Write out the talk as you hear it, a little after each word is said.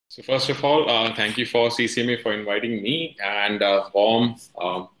So first of all, thank you for CCMA for inviting me and warm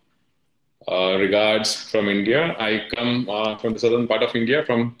regards from India. I come from the southern part of India,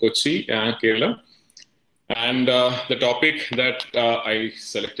 from Kochi, Kerala. And the topic that I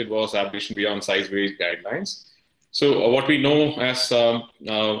selected was Ablation Beyond Size-Weight Guidelines. So what we know, as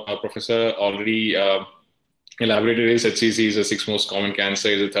our professor already elaborated, is HCC is the sixth most common cancer,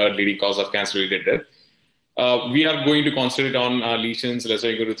 is the third leading cause of cancer-related death. We are going to concentrate on lesions less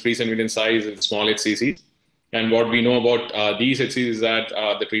than or equal to 3 centimeter in size and small HCCs. And what we know about these HCCs is that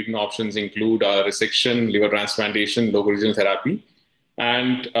the treatment options include resection, liver transplantation, local regional therapy.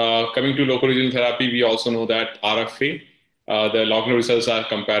 And coming to local regional therapy, we also know that RFA, the local results are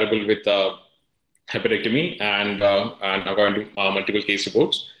comparable with hepatectomy and according to multiple case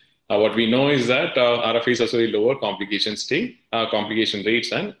reports. What we know is that RFA is also a lower complication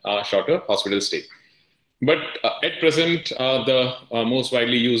rates and shorter hospital stay. But at present, the most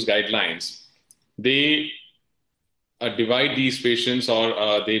widely used guidelines, they divide these patients, or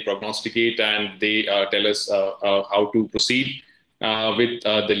they prognosticate, and they tell us how to proceed with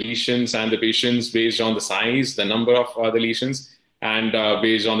the lesions and the patients based on the size, the number of the lesions, and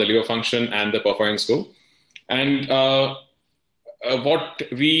based on the liver function and the performance score. And what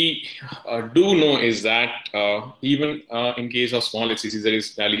we do know is that even in case of small HCCs, there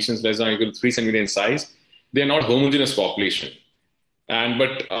is lesions less than or equal to 3 centimeter in size. They are not homogeneous population.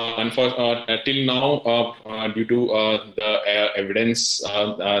 But till now, due to the evidence,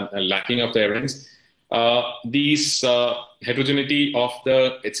 lacking of the evidence, these heterogeneity of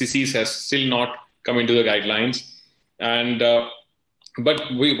the HCCs has still not come into the guidelines. And but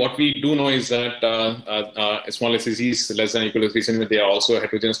what we do know is that small HCCs less than or equal to 3 centimeters, they are also a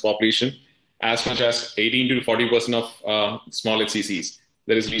heterogeneous population. As much as 18 to 40% of small HCCs,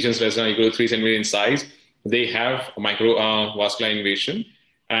 there is lesions less than or equal to 3 centimeters in size. They have microvascular invasion,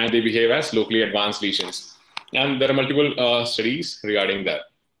 and they behave as locally advanced lesions. And there are multiple studies regarding that.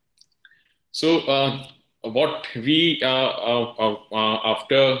 So what we,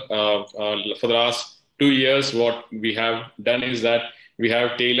 after for the last 2 years, what we have done is that we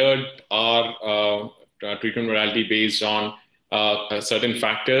have tailored our treatment modality based on certain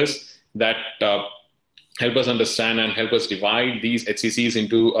factors that help us understand and help us divide these HCCs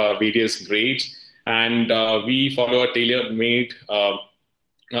into various grades. And we follow a tailor-made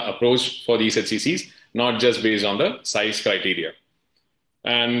approach for these HCCs, not just based on the size criteria.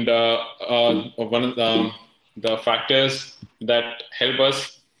 And one of the factors that help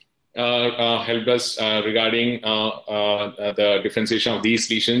us regarding the differentiation of these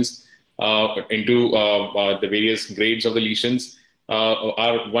lesions into the various grades of the lesions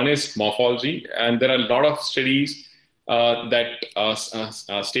one is morphology, and there are a lot of studies that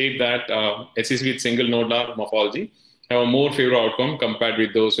state that HCC with single nodular morphology have a more favorable outcome compared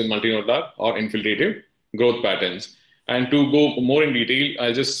with those with multinodular or infiltrative growth patterns. And to go more in detail,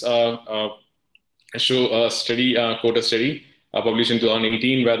 I'll just show a study, quote a study published in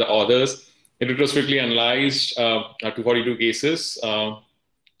 2018, where the authors retrospectively analyzed 242 cases of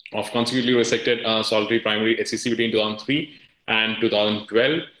consecutively resected solitary primary HCC between 2003 and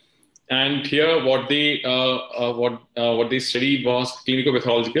 2012. And here, what they studied was clinical,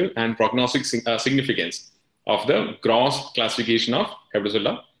 pathological, and prognostic significance of the gross classification of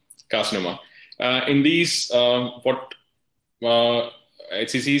hepatocellular carcinoma. In these,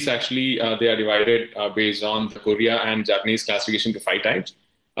 HCCs actually they are divided based on the Korea and Japanese classification to 5 types.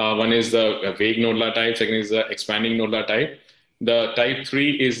 One is the vague nodular type. Second is the expanding nodular type. The type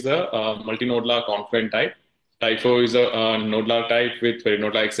 3 is the multinodular confluent type. Type 4 is a nodular type with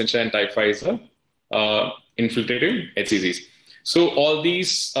perinodular extension, and type 5 is a infiltrative HCCs. So all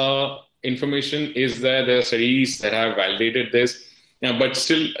these information is there. There are studies that have validated this, but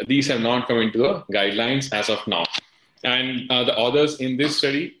still these have not come into the guidelines as of now. And the authors in this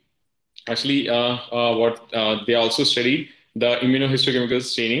study actually they also studied the immunohistochemical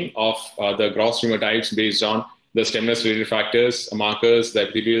staining of the gross tumor types based on the stemness related factors, markers, the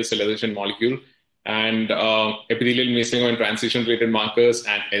epithelial cellulization molecule, and epithelial mesenchymal and transition related markers,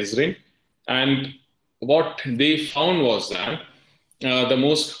 and ESRIN. And what they found was that the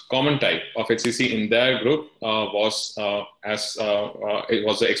most common type of HCC in their group was it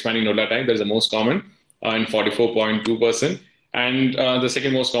was the expanding nodular type. That is the most common in 44.2%. And the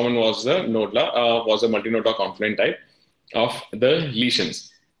second most common was the nodular, was a multinodular confluent type of the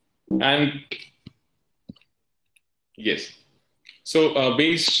lesions. And yes. So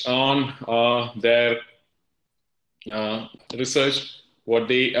based on their research, what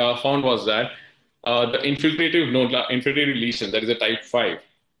they found was that the infiltrative lesion, that is a type 5,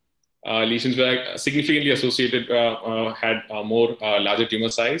 lesions were significantly associated, had more larger tumor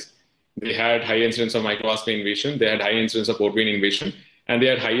size. They had higher incidence of microvascular invasion. They had higher incidence of port vein invasion, and they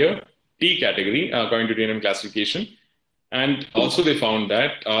had higher T category according to DNM classification. And also they found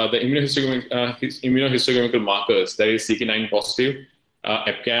that the immunohistochemical markers, that is CK9 positive,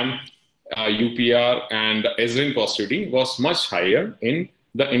 EpCAM, UPR, and ESRIN positivity was much higher in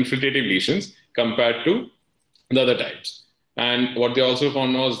the infiltrative lesions compared to the other types. And what they also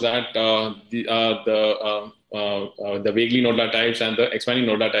found was that the vaguely nodular types and the expanding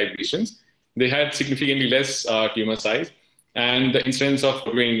nodular type lesions, they had significantly less tumor size, and the incidence of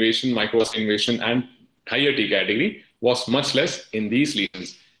port vein invasion, microvascular invasion, and higher T category was much less in these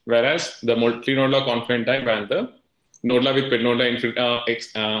lesions, whereas the multinodular confluent type and the nodular with pedinodular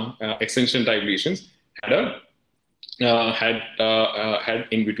extension type lesions had had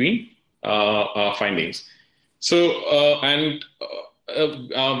in between findings. So, when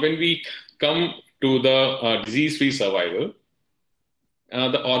we come to the disease-free survival,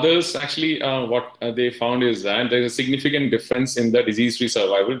 the authors actually, what they found is that there is a significant difference in the disease-free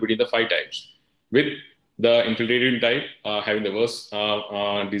survival between the 5 types, with the infiltrative type having the worst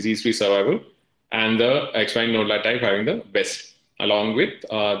disease-free survival, and the expanding nodular type having the best, along with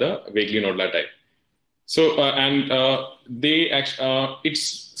the vaguely nodular type. So,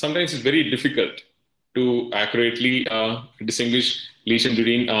 sometimes it's very difficult to accurately distinguish lesion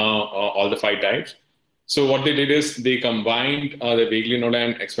between all the 5 types. So what they did is they combined the vaguely nodular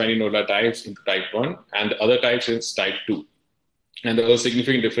and expanding nodular types into type 1, and the other types is type 2. And there was a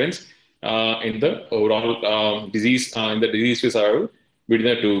significant difference in the overall disease, in the disease-free survival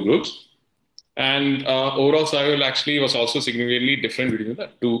between the 2 groups. And overall survival actually was also significantly different between the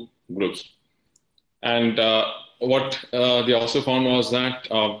 2 groups. And what they also found was that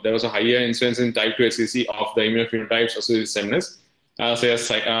there was a higher incidence in type 2 SCC of the immunophenotypes associated with seminous, say as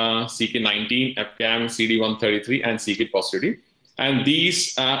CK19, EpCAM, CD133, and c-KIT positivity. And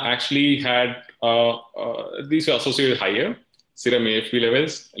these actually had, these were associated with higher serum AFP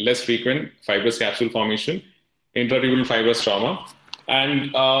levels, less frequent fibrous capsule formation, intratubular fibrous trauma,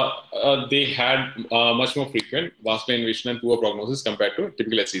 and they had much more frequent vascular invasion and poor prognosis compared to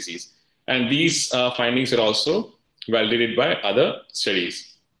typical SCCs. And these findings are also validated by other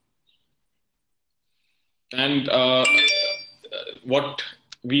studies. And what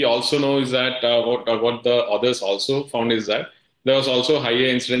we also know is that what the others also found is that there was also higher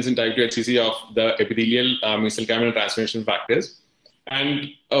incidence in type 2 HCC of the epithelial mesenchymal transformation factors.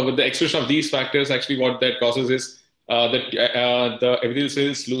 And with the expression of these factors, actually what that causes is that the epithelial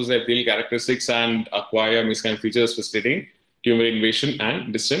cells lose their epithelial characteristics and acquire mesenchymal features, facilitating tumor invasion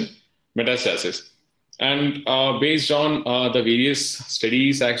and distant metastasis. And based on the various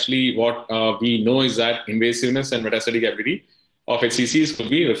studies, actually what we know is that invasiveness and metastatic ability of HCCs could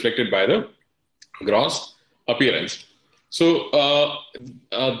be reflected by the gross appearance. So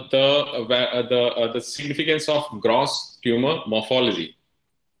the significance of gross tumor morphology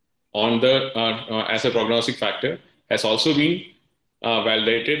on the as a prognostic factor has also been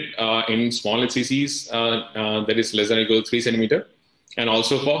validated in small HCCs that is less than or equal to 3 centimeter, and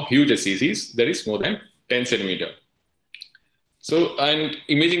also for huge HCCs that is more than 10 centimeter. So, and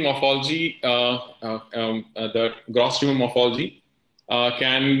imaging morphology, the gross tumor morphology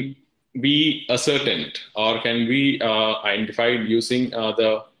can be ascertained or can be identified using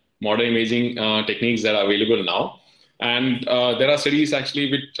the modern imaging techniques that are available now. And there are studies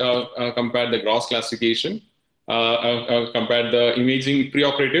actually which compare the gross classification, compare the imaging,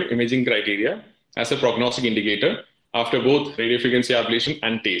 preoperative imaging criteria as a prognostic indicator after both radiofrequency ablation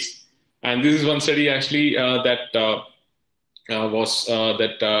and TACE. And this is one study actually that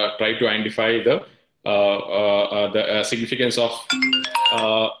tried to identify the significance of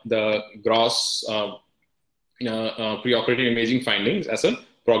the gross preoperative imaging findings as a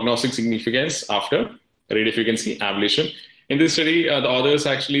prognostic significance after radiofrequency ablation. In this study, the authors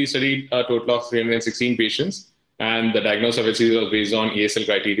actually studied a total of 316 patients, and the diagnosis of HCC was based on ESL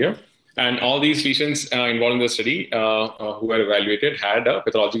criteria. And all these lesions involved in the study who were evaluated had a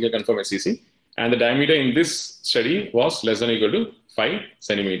pathological confirmed HCC, and the diameter in this study was less than or equal to 5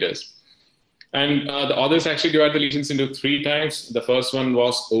 centimeters. And the authors actually divided the lesions into 3 types. The first one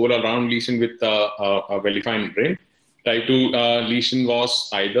was overall round lesion with a well-defined rim. Type 2 lesion was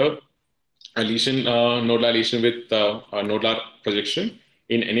either a lesion, nodular lesion with nodular projection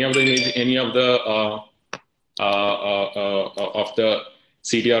in any of the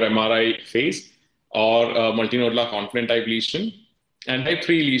CT or MRI phase, or multinodular confluent type lesion. And type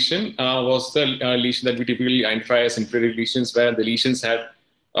 3 lesion was the lesion that we typically identify as infiltrative lesions, where the lesions had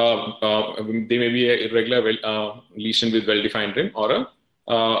they may be a irregular lesion with well-defined rim, or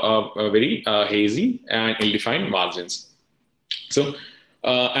very hazy and ill-defined margins. So,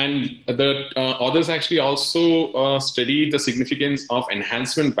 and the authors actually also studied the significance of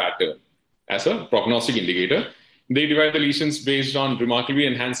enhancement pattern as a prognostic indicator. They divide the lesions based on remarkably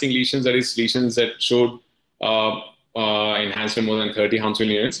enhancing lesions, that is, lesions that showed enhancement more than 30 Hounsfield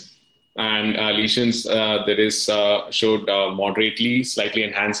units, and lesions that is showed moderately, slightly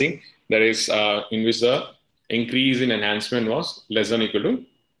enhancing, that is, in which the increase in enhancement was less than or equal to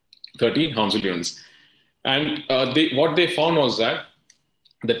 30 Hounsfield units. And what they found was that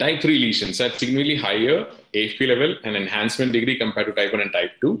the type 3 lesions had significantly higher AFP level and enhancement degree compared to type 1 and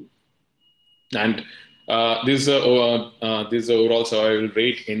type 2. And this is the overall survival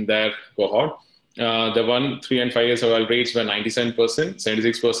rate in their cohort. The 1, 3, and 5 year survival rates were 97%,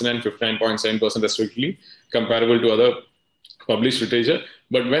 76%, and 59.7% respectively, comparable to other published literature.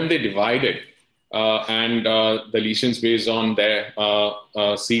 But when they divided the lesions based on their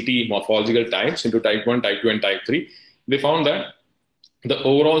CT morphological types into type 1, type 2, and type 3, they found that the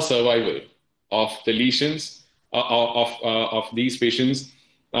overall survival of the lesions of these patients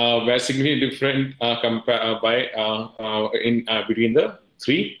were significantly different between the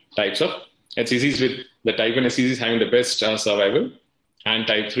three types of HCCs, with the type 1 HCCs having the best survival and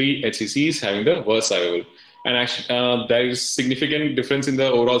type 3 HCCs having the worst survival. And actually, there is significant difference in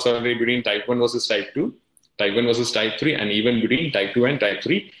the overall survival rate between type 1 versus type 2, type 1 versus type 3, and even between type 2 and type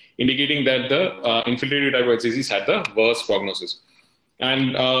 3, indicating that the infiltrative type of HCCs had the worst prognosis.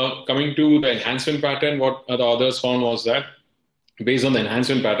 And coming to the enhancement pattern, what the authors found was that based on the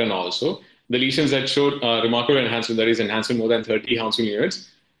enhancement pattern also, the lesions that showed remarkable enhancement, that is enhancement more than 30 Hounsfield units,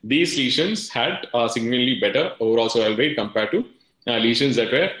 these lesions had significantly better overall survival rate compared to lesions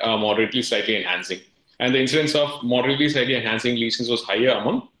that were moderately slightly enhancing. And the incidence of moderately slightly enhancing lesions was higher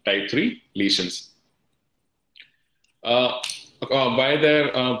among type 3 lesions. On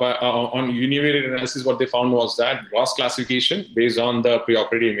univariate analysis, what they found was that gross classification based on the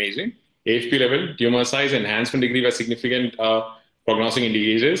preoperative imaging, AFP level, tumor size, enhancement degree were significant prognostic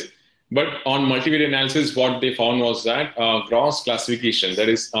indicators. But on multivariate analysis, what they found was that gross classification, that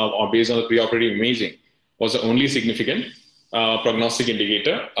is based on the preoperative imaging, was the only significant prognostic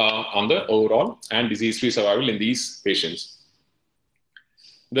indicator on the overall and disease-free survival in these patients.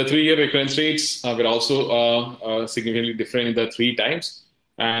 The 3-year recurrence rates were also significantly different in the 3 types.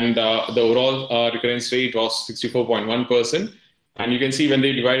 And the overall recurrence rate was 64.1%. And you can see when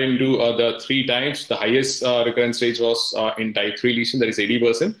they divide into the 3 types, the highest recurrence rate was in type 3 lesion, that is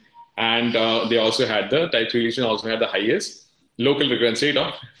 80%. And they also had the type 3 lesion also had the highest local recurrence rate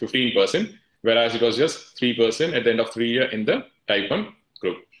of 15%, whereas it was just 3% at the end of 3 years in the type 1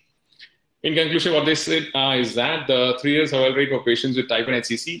 group. In conclusion, what they said is that the 3-year survival rate for patients with type 1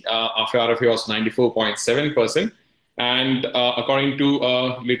 HCC after RFA was 94.7%. And according to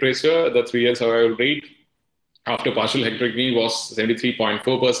literature, the 3-year survival rate after partial hysterectomy was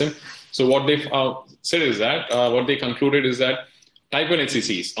 73.4%. So what they said is that, what they concluded is that type 1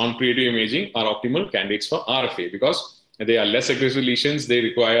 HCCs on preoperative imaging are optimal candidates for RFA because they are less aggressive lesions, they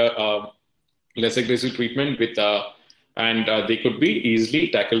require less aggressive treatment with and they could be easily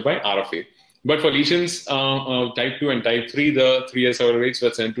tackled by RFA. But for lesions type 2 and type 3, the 3-year survival rates were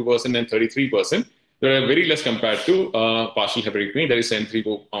 72% and 33%. They are very less compared to partial hysterectomy, that is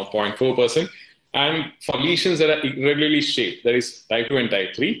 73.4%. And for lesions that are irregularly shaped, that is type 2 and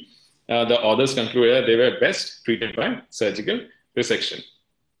type 3, the authors concluded that they were best treated by surgical resection.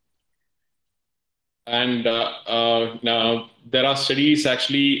 And now there are studies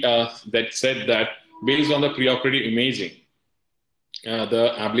actually that said that based on the preoperative imaging,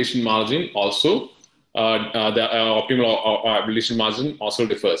 the ablation margin also, the optimal ablation margin also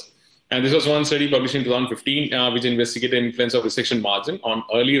differs. And this was one study published in 2015, which investigated the influence of resection margin on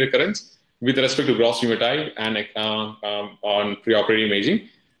early recurrence with respect to gross tumor type and on preoperative imaging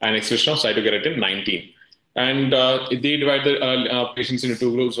and expression of cytokeratin 19. And they divide the patients into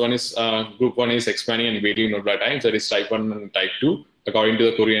 2 groups. One is group 1 is expanding and invading nodal types, that is type 1 and type 2, according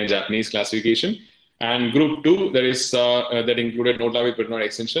to the Korean and Japanese classification. And group 2, that is that included nodal with peritonial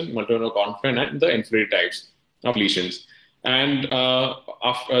extension, multinodal confluent, and the infiltrative types of lesions. And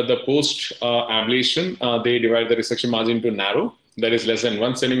after the post ablation, they divide the resection margin into narrow, that is less than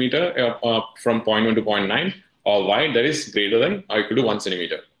 1 centimeter from 0.1 to 0.9, or wide, that is greater than or equal to 1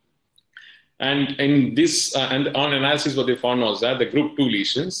 centimeter. And in this, and on analysis, what they found was that the group 2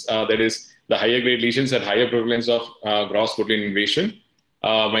 lesions, that is the higher grade lesions, had higher prevalence of gross portoid invasion,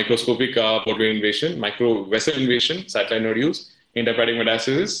 microscopic portoid invasion, microvessel invasion, satellite nodules, intrahepatic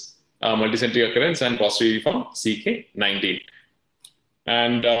metastasis, multicentric occurrence, and posterior CK19.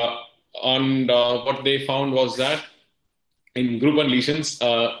 And what they found was that in group 1 lesions,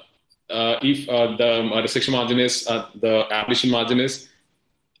 if the resection margin is, the ablation margin is,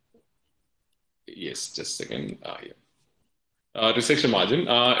 yes, just a second, resection margin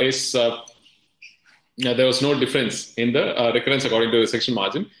is, there was no difference in the recurrence according to the resection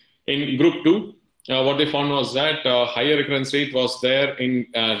margin. In group 2, what they found was that higher recurrence rate was there in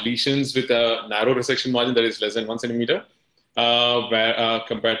lesions with a narrow resection margin that is less than 1 centimeter,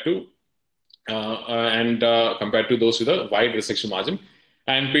 compared to compared to those with a wide resection margin.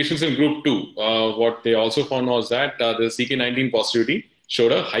 And patients in group 2, what they also found was that the CK19 positivity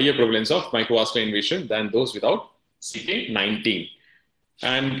showed a higher prevalence of microvascular invasion than those without CK19.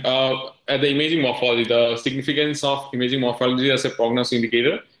 And at the imaging morphology, the significance of imaging morphology as a prognostic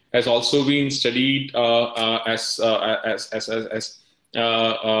indicator has also been studied as a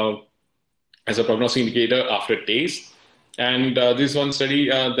prognostic indicator after days. And this one study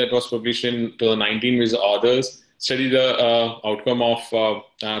that was published in 2019 with others studied the outcome of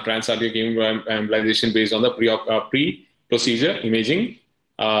transarterial embolization based on the pre-procedure imaging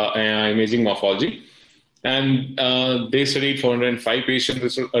morphology. And they studied 405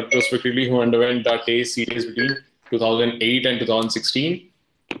 patients retrospectively who underwent TACE CTAs between 2008 and 2016.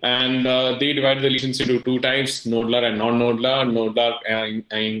 And they divided the lesions into 2 types, nodular and non-nodular. Nodular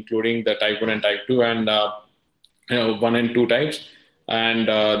including the type 1 and type 2, and 1 and 2 types, and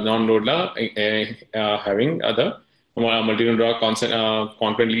non-nodular having other multinodular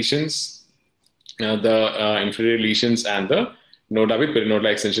concurrent lesions, the inferior lesions, and the nodular with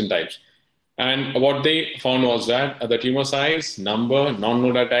perinodular extension types. And what they found was that the tumor size, number,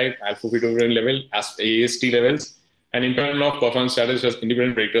 non-nodular type, alpha-fetoprotein level, AST levels, and impairment of performance status as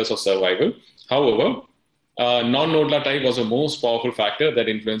independent predictors of survival. However, non-nodular type was the most powerful factor that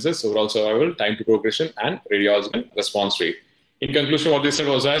influences overall survival, time to progression, and radiological response rate. In conclusion, what they said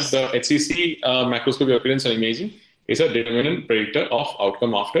was that the HCC macroscopic appearance on imaging is a determinant predictor of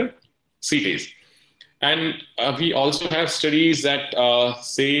outcome after CTAs. And we also have studies that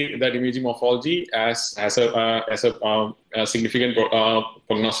say that imaging morphology has a significant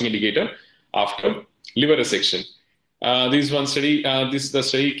prognostic indicator after liver resection. This one study, the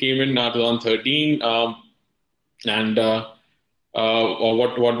study came in 2013, and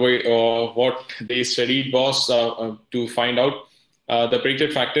what they studied was to find out the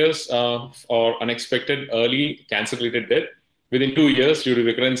predicted factors for unexpected early cancer-related death within 2 years due to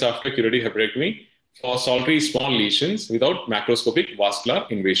recurrence after curative hepatectomy for solitary small lesions without macroscopic vascular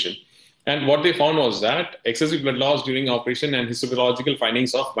invasion. And what they found was that excessive blood loss during operation and histopathological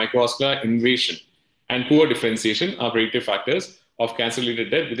findings of microvascular invasion and poor differentiation are predictive factors of cancer-related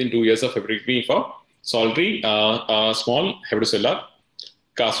death within 2 years of hepatectomy for solitary small hepatocellular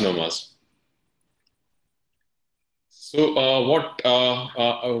carcinomas. So what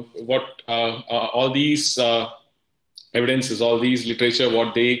all these evidences, all these literature,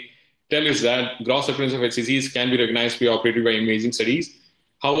 what they tell is that gross appearance of HCCs can be recognized preoperatively by imaging studies.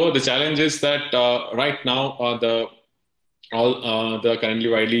 However, the challenge is that right now the currently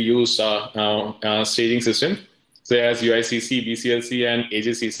widely used staging system, such as UICC, BCLC, and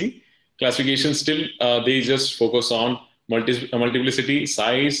AJCC classification, still they just focus on multiplicity,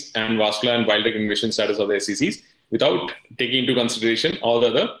 size, and vascular and wild-type invasion status of the HCCs without taking into consideration all the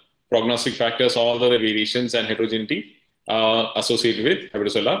other prognostic factors, all the other variations and heterogeneity associated with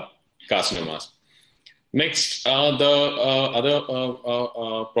hepatocellular carcinomas. Next, the other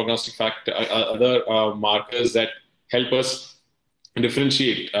prognostic factor, other markers that help us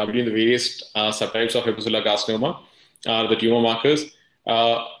differentiate between the various subtypes of hepatocellular carcinoma are the tumor markers.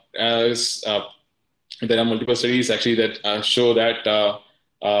 There are multiple studies actually that show that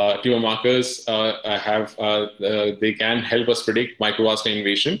tumor markers they can help us predict microvascular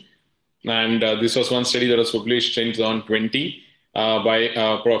invasion. And this was one study that was published in 2020 by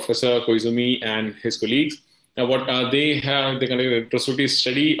Professor Koizumi and his colleagues. Now, what they conducted a retrospective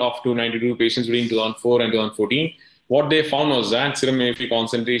study of 292 patients between 2004 and 2014. What they found was that serum AFP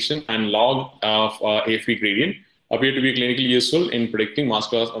concentration and log of AFP gradient appear to be clinically useful in predicting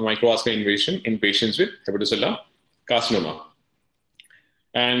microvascular invasion in patients with hepatocellular carcinoma.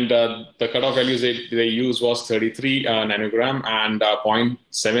 And the cutoff values they used was 33 nanogram and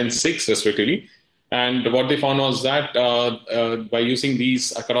 0.76 respectively. And what they found was that by using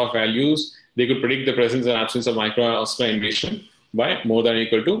these cutoff values, they could predict the presence and absence of microvascular invasion by more than or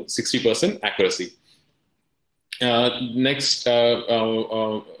equal to 60% accuracy. Next, there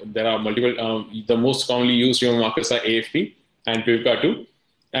are multiple, the most commonly used tumor markers are AFP and PIVCA2.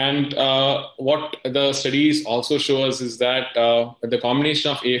 And what the studies also show us is that the combination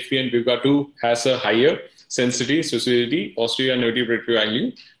of AFP and PIVCA2 has a higher sensitivity, specificity, posterior and negative predictive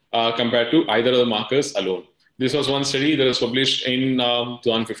value compared to either of the markers alone. This was one study that was published in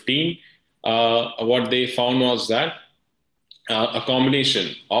 2015. What they found was that a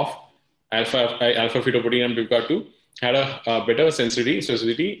combination of alpha fetoprotein and PIVKA2 had a better sensitivity,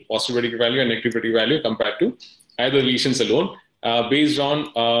 specificity, positive predictive value, and negative predictive value compared to either lesions alone, based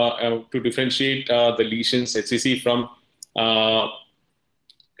on to differentiate the lesions HCC from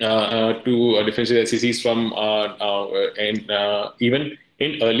to differentiate HCCs from even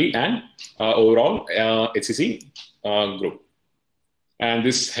in early and overall HCC group. And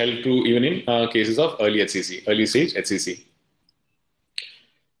this held true even in cases of early HCC, early stage HCC.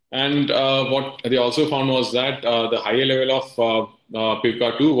 And what they also found was that the higher level of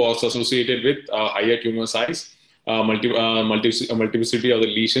PIVKA2 was associated with higher tumor size, multiplicity of the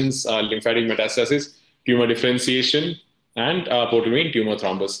lesions, lymphatic metastasis, tumor differentiation, and portal vein tumor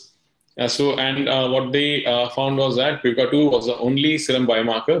thrombus. What they found was that PIVKA2 was the only serum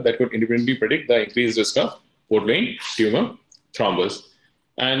biomarker that could independently predict the increased risk of portal vein tumor thrombus.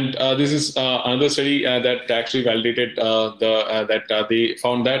 And this is another study that actually validated that they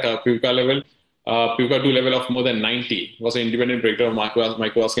found that PIVKA2 level of more than 90 was an independent predictor of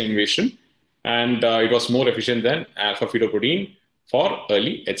microvascular invasion, and it was more efficient than alpha fetoprotein for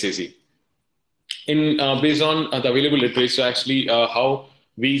early HCC. Based on the available literature, actually, how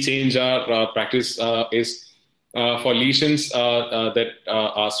we change our practice is for lesions that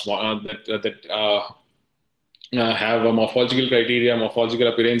are small, have a morphological criteria, morphological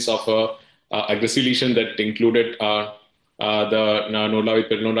appearance of aggressive lesion that included the nodular with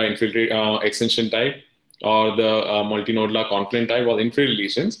perinodular infiltrate extension type, or the multinodular confluent type, or infiltrate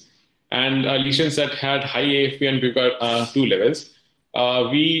lesions, and lesions that had high AFP and PIVKA2 levels.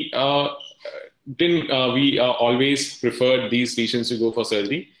 We always preferred these lesions to go for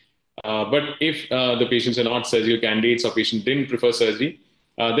surgery. But if the patients are not surgical candidates, or patient didn't prefer surgery,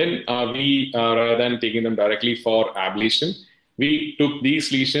 then we, rather than taking them directly for ablation, we took these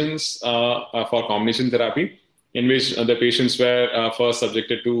lesions for combination therapy, in which the patients were first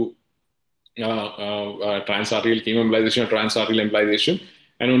subjected to transarterial chemoembolization or transarterial embolization,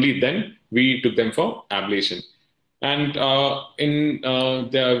 and only then we took them for ablation. And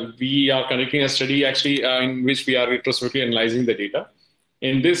we are conducting a study actually in which we are retrospectively analyzing the data.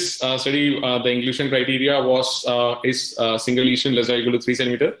 In this study, the inclusion criteria is single lesion less than or equal to 3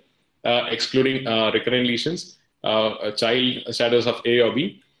 centimeter, excluding recurrent lesions, child status of A or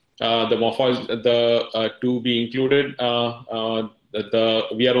B. To be included,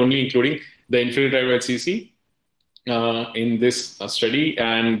 we are only including the infiltrative HCC in this study,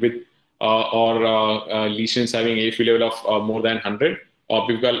 and with or lesions having AFP level of more than 100, or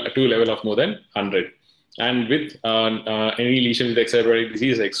PIVKA2 level of more than 100. And with any lesion with extrahepatic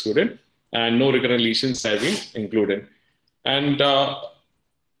disease excluded, and no recurrent lesions have been included. And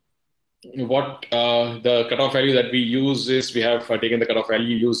what the cutoff value that we use is, we have taken the cutoff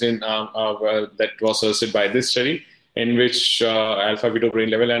value used in that was suggested by this study, in which alpha fetoprotein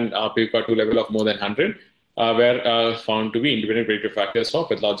level and PIVKA2 level of more than 100 were found to be independent predictive factors for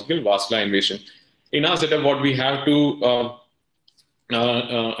pathological vascular invasion. In our setup, what we have to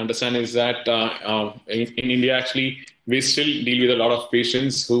understand is that in India, actually, we still deal with a lot of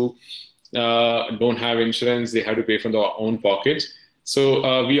patients who don't have insurance. They have to pay from their own pockets.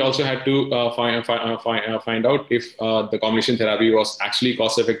 So we also had to find out if the combination therapy was actually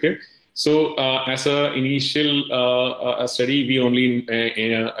cost effective. So as an initial study, we only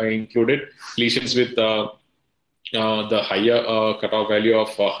included lesions with the higher cutoff value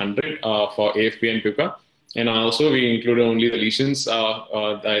of 100 for AFP and PIVKA. And also we included only the lesions,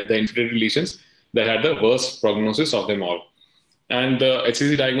 the infiltrated lesions that had the worst prognosis of them all. And the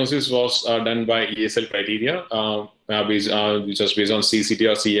HCC diagnosis was done by ESL criteria, which was based on CCT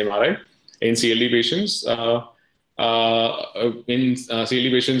or CMRI in CLD patients. In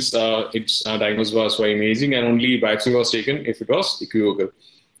CLD patients, its diagnosis was for imaging, and only biopsy was taken if it was equivocal.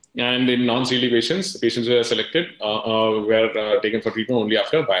 And in non-CLD patients, the patients were selected were taken for treatment only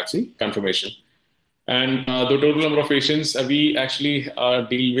after biopsy confirmation. And the total number of patients, we actually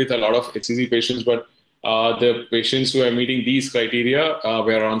deal with a lot of HCC patients, but the patients who are meeting these criteria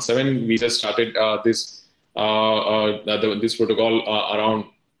were around 7. We just started this protocol around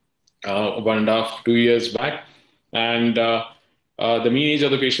 1.5 to 2 years back. And the mean age of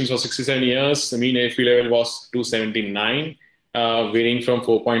the patients was 67 years. The mean AFP level was 279, varying from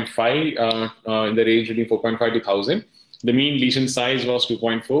 4.5 in the range between 4.5 to 1,000. The mean lesion size was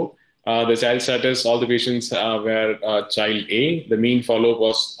 2.4. The child status, all the patients were child A. The mean follow-up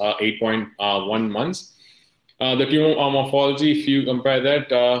was 8.1 months. The tumor morphology, if you compare that,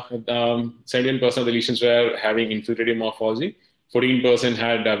 71% of the lesions were having infiltrative morphology, 14%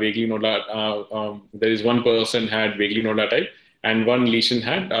 had vaguely nodular. There is 1% had vaguely nodular type, and one lesion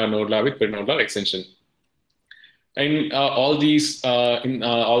had nodular with perinodular extension. In all these, in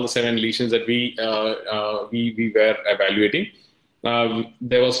all the 7 lesions that we were evaluating,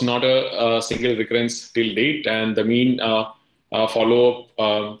 there was not a single recurrence till date, and the mean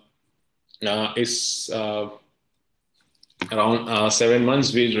follow-up is around 7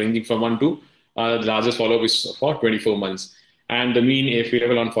 months, ranging from 1 to the largest follow-up is for 24 months. And the mean AFP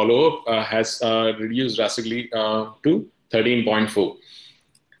level on follow-up has reduced drastically to 13.4.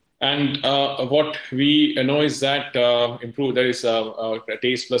 And what we know is that there is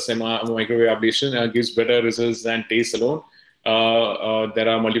TACE plus microwave ablation gives better results than TACE alone. There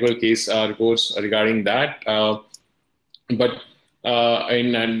are multiple case reports regarding that. But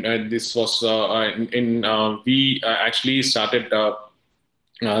this was we actually started the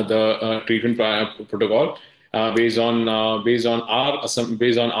treatment protocol based on our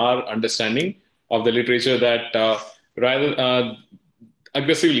understanding of the literature that rather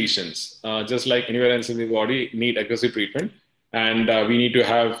aggressive lesions, just like anywhere else in the body, need aggressive treatment, and we need to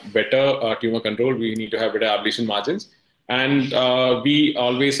have better tumor control. We need to have better ablation margins, and we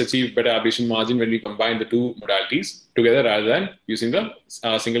always achieve better ablation margin when we combine the 2 modalities together rather than using the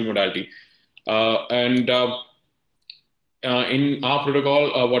single modality. In our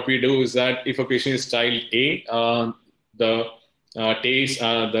protocol, what we do is that if a patient is child A, the TACE,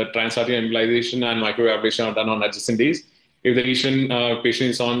 the transarterial embolization and microwave ablation are done on adjacent days. If the lesion patient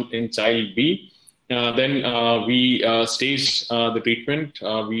is in child B, then we stage the treatment.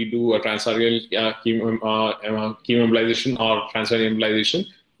 We do a transarterial chemo embolization or transarterial embolization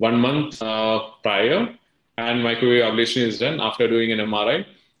 1 month prior, and microwave ablation is done after doing an MRI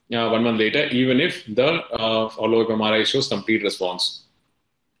 1 month later, even if the follow-up MRI shows complete response.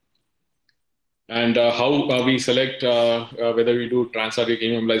 And how we select whether we do transarterial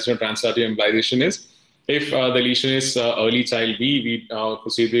chemo embolization or transarterial embolization is, if the lesion is early child B, we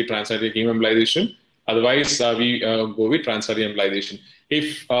proceed with transarterial chemo embolization. Otherwise, we go with transarterial embolization.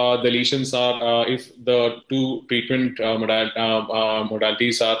 If the lesions are, if the 2 treatment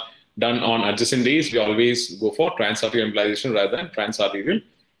modalities are done on adjacent days, we always go for transarterial embolization rather than transarterial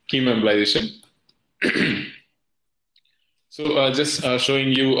chemo embolization. So just showing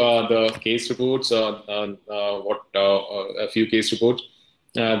you the case reports, a few case reports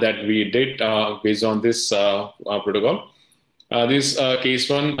that we did based on this protocol. This case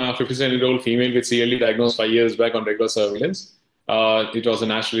 1, 57-year-old female with CLD diagnosed 5 years back on regular surveillance. It was a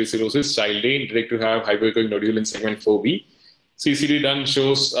NASH cirrhosis, child A, direct to have hypoechoic nodule in segment 4B. CCD done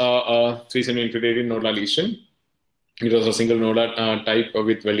shows a 3 cm infiltrated nodular lesion. It was a single nodular type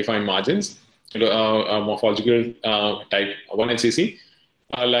with well-defined margins. Morphological type 1 HCC.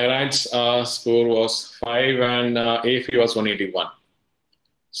 Lyride's score was 5 and AFE was 181.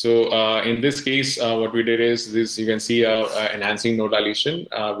 So in this case, what we did is this. You can see enhancing nodular lesion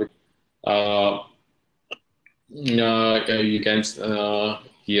with you can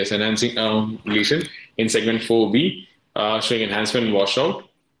yes, enhancing lesion in segment 4B, showing enhancement washout.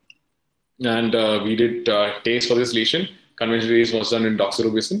 And we did TACE for this lesion. Conventional TACE was done in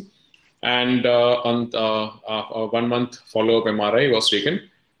doxorubicin. And on 1 month follow-up MRI was taken,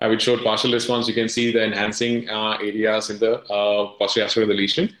 which showed partial response. You can see the enhancing areas in the posterior aspect of the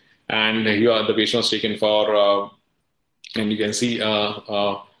lesion. And here the patient was taken for, and you can see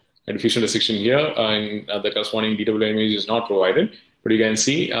a diffusion restriction here, and the corresponding DW image is not provided, but you can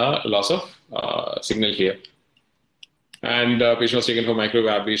see a loss of signal here. And the patient was taken for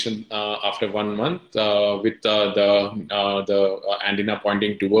microwave ablation after 1 month with the antenna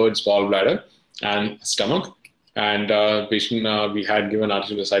pointing towards gallbladder and stomach. And patient, we had given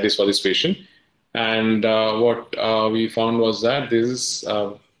arterial ascites for this patient. And what we found was that this is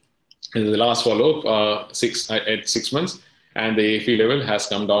the last follow-up at 6 months, and the AFE level has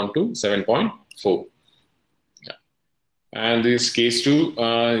come down to 7.4. And this case 2,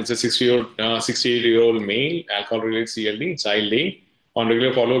 it's a 68-year-old male, alcohol-related CLD, child A. On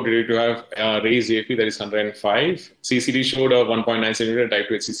regular follow-up, due to have raised AFP, that is 105. CCD showed a 1.9 cm type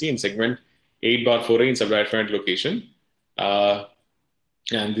 2 HCC in segment 8/4A in subdiaphragmatic location.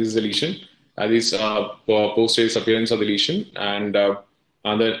 And this is the lesion. This post-stage appearance of the lesion. And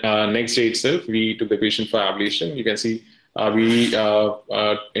on the next day itself, we took the patient for ablation. You can see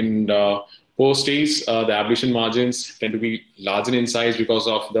in post-stage, the ablation margins tend to be larger in size because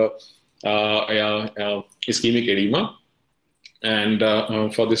of the ischemic edema. And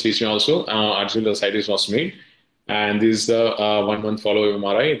for this lesion also, arterial ascites was made. And this is the 1 month follow-up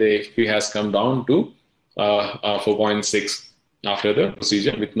MRI. The AFP has come down to 4.6 after the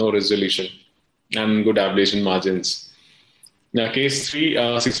procedure with no resolution and good ablation margins. Now, case 3,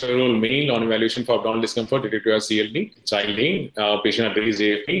 65-year-old male on evaluation for abdominal discomfort related to CLD, child A, patient had raised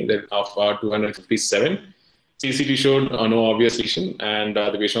AFP of 257. CCT showed no obvious lesion, and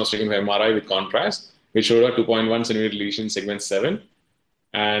the patient was taken for MRI with contrast, which showed a 2.1 centimeter lesion in segment 7.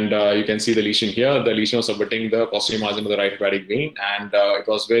 And you can see the lesion here. The lesion was subverting the posterior margin of the right hepatic vein, and it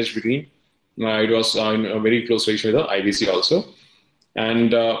was wedged between, it was in a very close relation with the IVC also.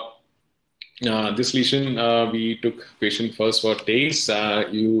 And this lesion, we took patient first for TACE.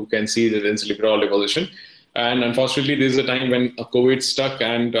 You can see the dense liberal deposition. And unfortunately, this is a time when COVID stuck,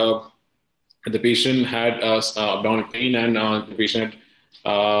 and the patient had abdominal pain, and the patient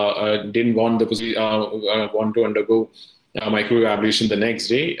didn't want want to undergo microwave ablation the next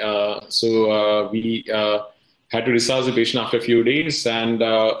day. So we had to discharge the patient after a few days, and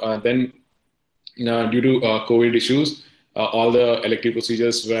then due to COVID issues, all the elective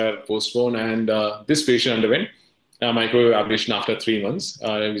procedures were postponed, and this patient underwent microwave ablation after 3 months,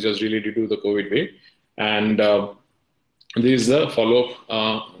 which was really due to the COVID wave. And this is the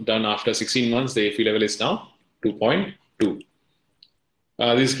follow-up done after 16 months. The AFE level is now 2.2.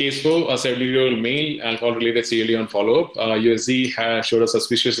 This case 4, a 70-year-old male, alcohol-related CLD on follow-up. USG has showed a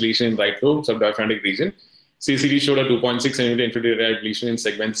suspicious lesion in right lobe subdiaphragmatic region. CCD showed a 2.6 centimeter infiltrated lesion in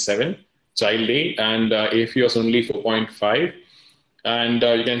segment 7, child A, and AFE was only 4.5. And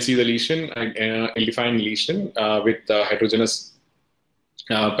you can see the lesion, ill-defined lesion with heterogeneous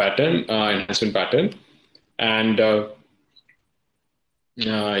pattern, enhancement pattern. And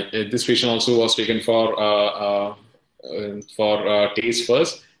this patient also was taken for TACE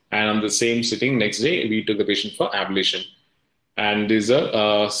first, and on the same sitting next day, we took the patient for ablation. And this is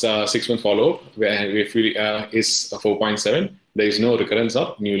a 6-month follow-up where if we is 4.7, there is no recurrence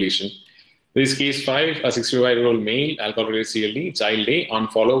of new lesion. This case 5, a 65-year-old male, alcohol-related CLD, child A, on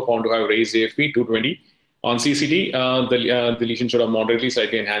follow-up found to have raised AFP 220. On CCT, the lesion showed a moderately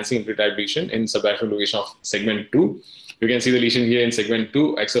slightly enhancing infiltrative lesion in subdiaphragmatic location of segment 2. You can see the lesion here in segment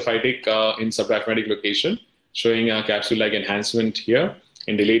 2, exophytic in subdiaphragmatic location, showing a capsule-like enhancement here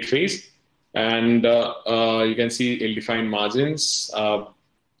in delayed phase. And you can see ill-defined margins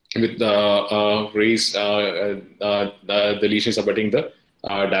with the raised, the lesion subverting the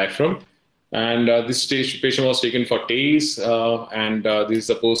diaphragm. And this patient was taken for TACE, and this is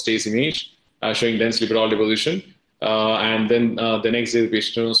the post-TACE image showing dense liberal deposition. And then the next day, the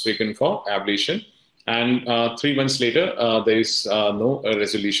patient was taken for ablation. And 3 months later, there is no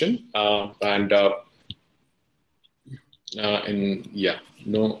resolution, and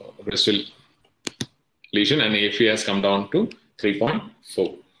no residual lesion, and AFE has come down to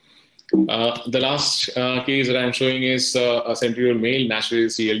 3.4. The last case that I'm showing is a 70-year-old male, naturally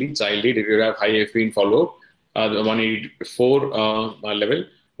CLD, child A, did have high AFE in follow-up, the 184 level,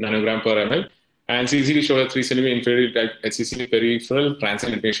 nanogram per ml. And CCD showed a 3 centimeter infiltrated HCC peripheral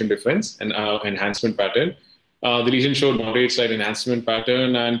transient information difference and enhancement pattern. The lesion showed moderate slight enhancement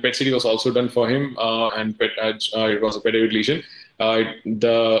pattern, and PET-CT was also done for him, and it was a PET lesion.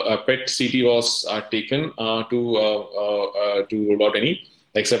 The PET-CT was taken to rule out any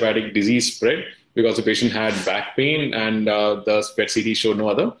extrahepatic disease spread because the patient had back pain, and the PET-CT showed no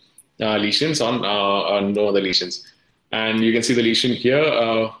other lesions on no other lesions. And you can see the lesion here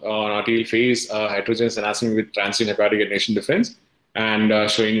on arterial phase, heterogeneous enhancement with transient hepatic attenuation difference, and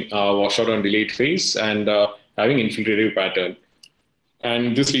showing washout on delayed phase, and having infiltrative pattern.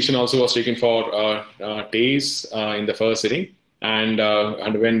 And this lesion also was taken for TACE in the first sitting, and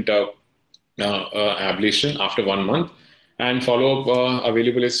underwent ablation after 1 month. And follow-up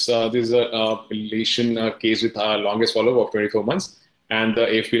available is this is a lesion case with longest follow-up of 24 months, and the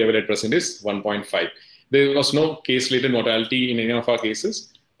AFP level at present is 1.5. There was no case-related mortality in any of our cases,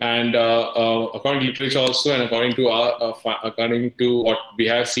 and according to literature also, and according to what we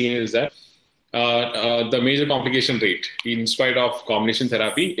have seen, is that the major complication rate, in spite of combination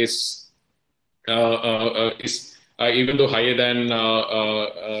therapy, is even though higher than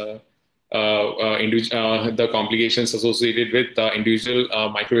the complications associated with individual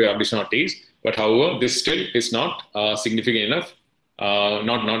microwave ablation or TACE, but however, this still is not significant enough.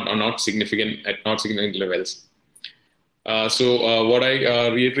 Not significant at not significant levels. So what I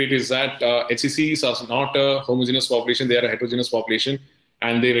reiterate is that HCCs are not a homogeneous population; they are a heterogeneous population,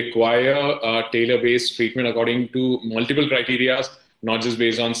 and they require tailor-based treatment according to multiple criteria, not just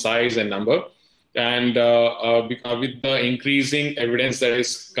based on size and number. And with the increasing evidence that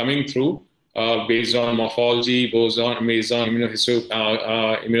is coming through based on morphology, based on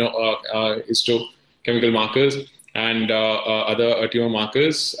immunohistochemical markers, and other tumor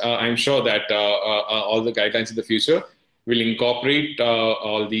markers, I'm sure that all the guidelines in the future will incorporate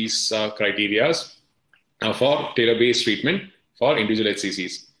all these criteria for tailor-based treatment for individual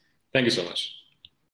HCCs. Thank you so much.